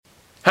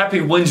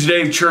Happy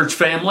Wednesday, church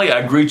family.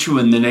 I greet you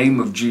in the name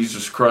of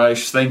Jesus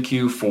Christ. Thank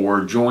you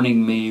for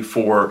joining me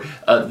for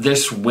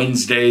this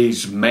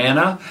Wednesday's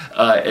manna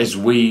as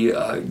we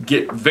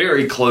get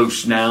very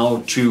close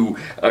now to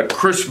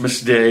Christmas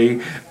Day.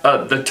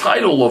 The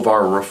title of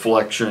our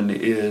reflection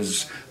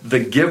is The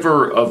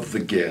Giver of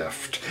the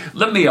Gift.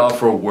 Let me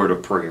offer a word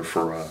of prayer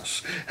for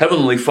us.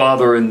 Heavenly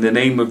Father, in the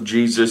name of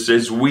Jesus,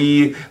 as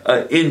we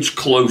inch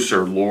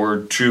closer,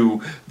 Lord,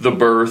 to the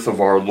birth of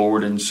our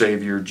Lord and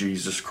Savior,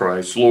 Jesus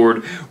Christ,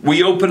 Lord,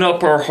 we open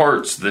up our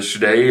hearts this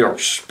day, our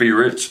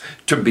spirits,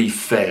 to be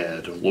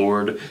fed,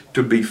 Lord,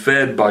 to be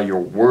fed by your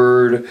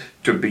word,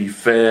 to be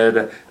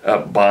fed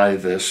by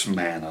this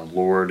manna,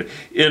 Lord.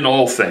 In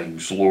all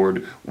things,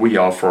 Lord, we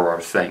offer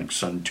our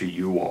thanks unto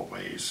you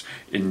always.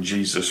 In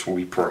Jesus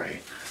we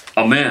pray.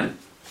 Amen.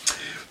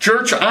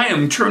 Church, I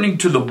am turning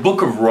to the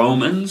book of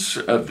Romans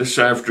this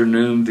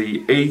afternoon,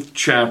 the 8th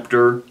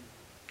chapter,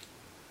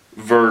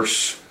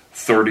 verse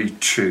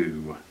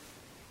 32.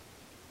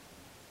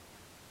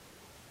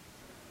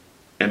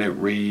 And it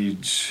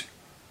reads,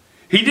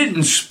 "He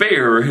didn't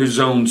spare his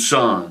own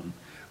son,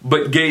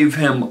 but gave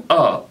him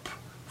up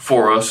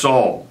for us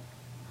all.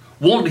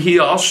 Won't he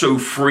also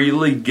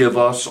freely give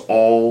us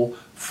all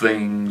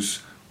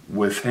things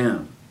with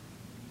him?"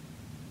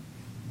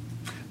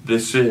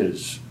 This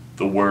is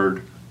the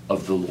word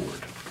of the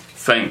Lord.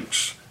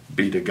 Thanks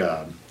be to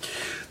God.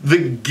 The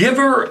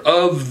giver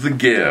of the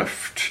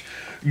gift.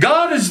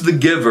 God is the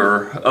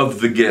giver of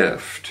the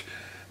gift.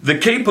 The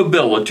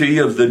capability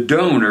of the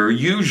donor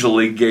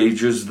usually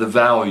gauges the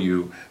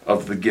value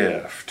of the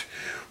gift.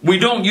 We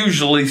don't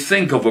usually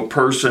think of a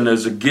person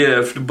as a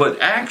gift, but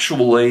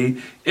actually,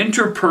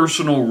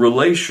 interpersonal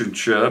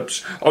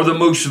relationships are the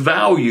most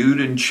valued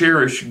and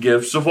cherished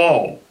gifts of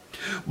all.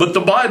 But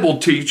the Bible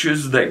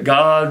teaches that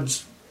God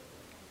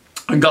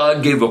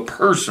gave a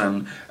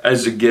person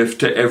as a gift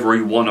to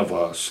every one of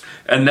us,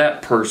 and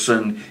that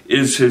person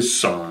is his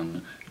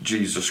Son,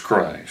 Jesus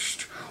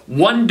Christ.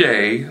 One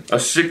day, a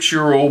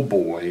 6-year-old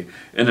boy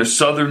in a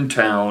southern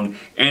town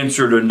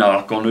answered a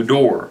knock on a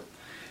door.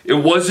 It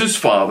was his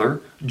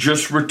father,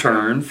 just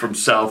returned from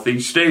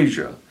Southeast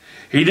Asia.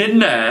 He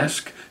didn't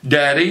ask,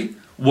 "Daddy,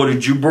 what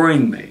did you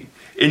bring me?"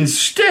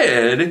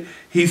 Instead,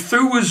 he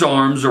threw his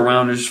arms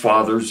around his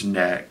father's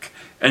neck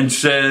and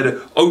said,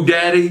 "Oh,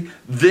 Daddy,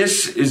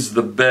 this is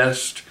the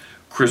best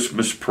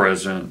Christmas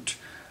present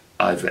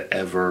I've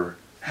ever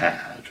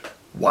had."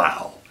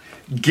 Wow.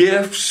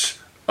 Gifts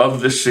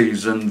of the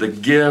season, the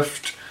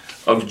gift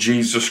of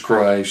Jesus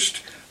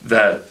Christ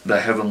that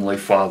the Heavenly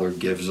Father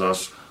gives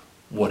us.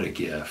 What a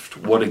gift.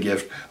 What a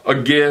gift. A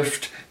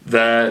gift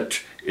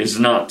that is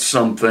not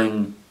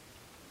something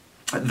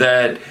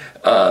that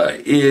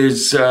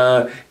is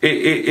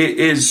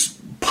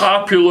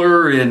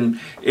popular in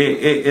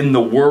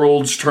the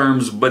world's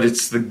terms, but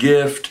it's the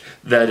gift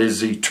that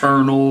is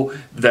eternal,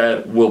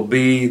 that will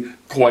be,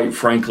 quite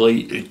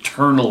frankly,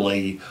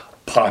 eternally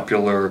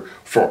popular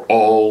for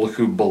all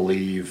who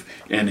believe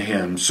in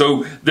him.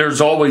 So there's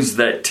always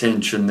that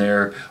tension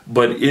there,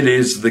 but it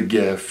is the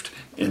gift,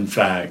 in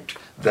fact,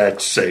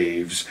 that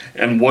saves.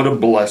 And what a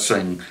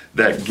blessing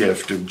that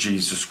gift of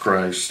Jesus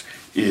Christ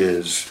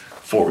is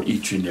for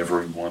each and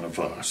every one of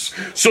us.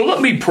 So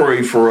let me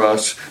pray for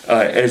us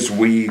as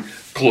we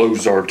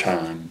close our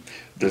time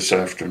this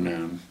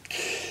afternoon.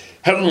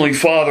 Heavenly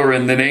Father,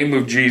 in the name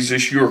of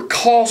Jesus, your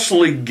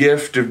costly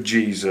gift of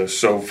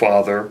Jesus, oh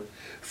Father,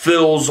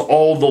 fills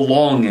all the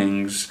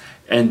longings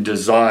and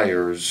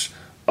desires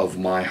of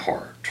my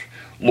heart.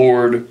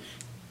 Lord,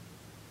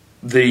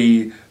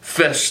 the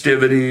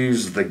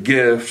festivities, the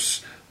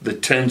gifts, the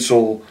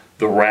tinsel,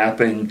 the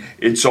wrapping,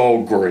 it's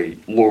all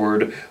great,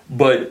 Lord.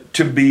 But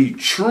to be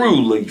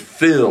truly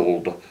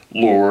filled,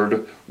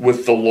 Lord,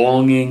 with the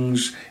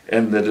longings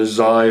and the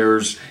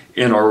desires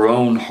in our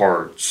own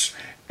hearts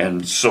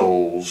and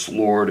souls,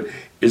 Lord,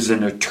 is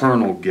an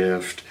eternal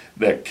gift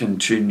that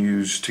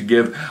continues to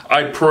give.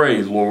 I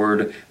pray,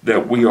 Lord,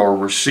 that we are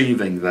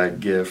receiving that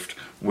gift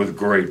with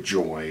great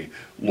joy.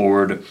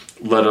 Lord,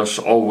 let us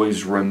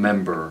always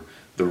remember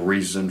the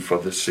reason for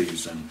the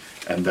season,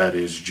 and that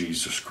is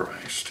Jesus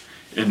Christ.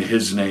 In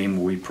his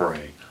name we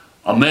pray.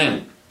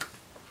 Amen.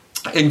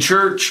 In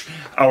church,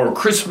 our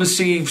Christmas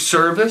Eve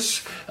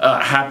service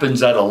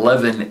happens at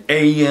 11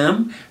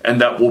 a.m.,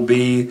 and that will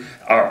be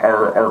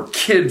our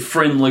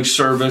kid-friendly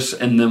service,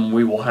 and then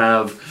we will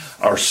have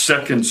our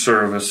second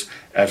service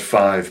at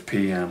 5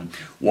 p.m.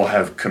 We'll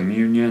have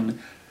communion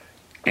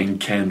and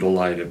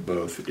candlelight at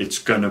both. It's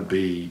going to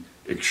be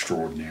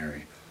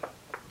extraordinary.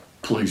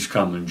 Please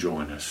come and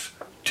join us.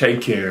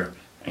 Take care,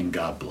 and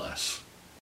God bless.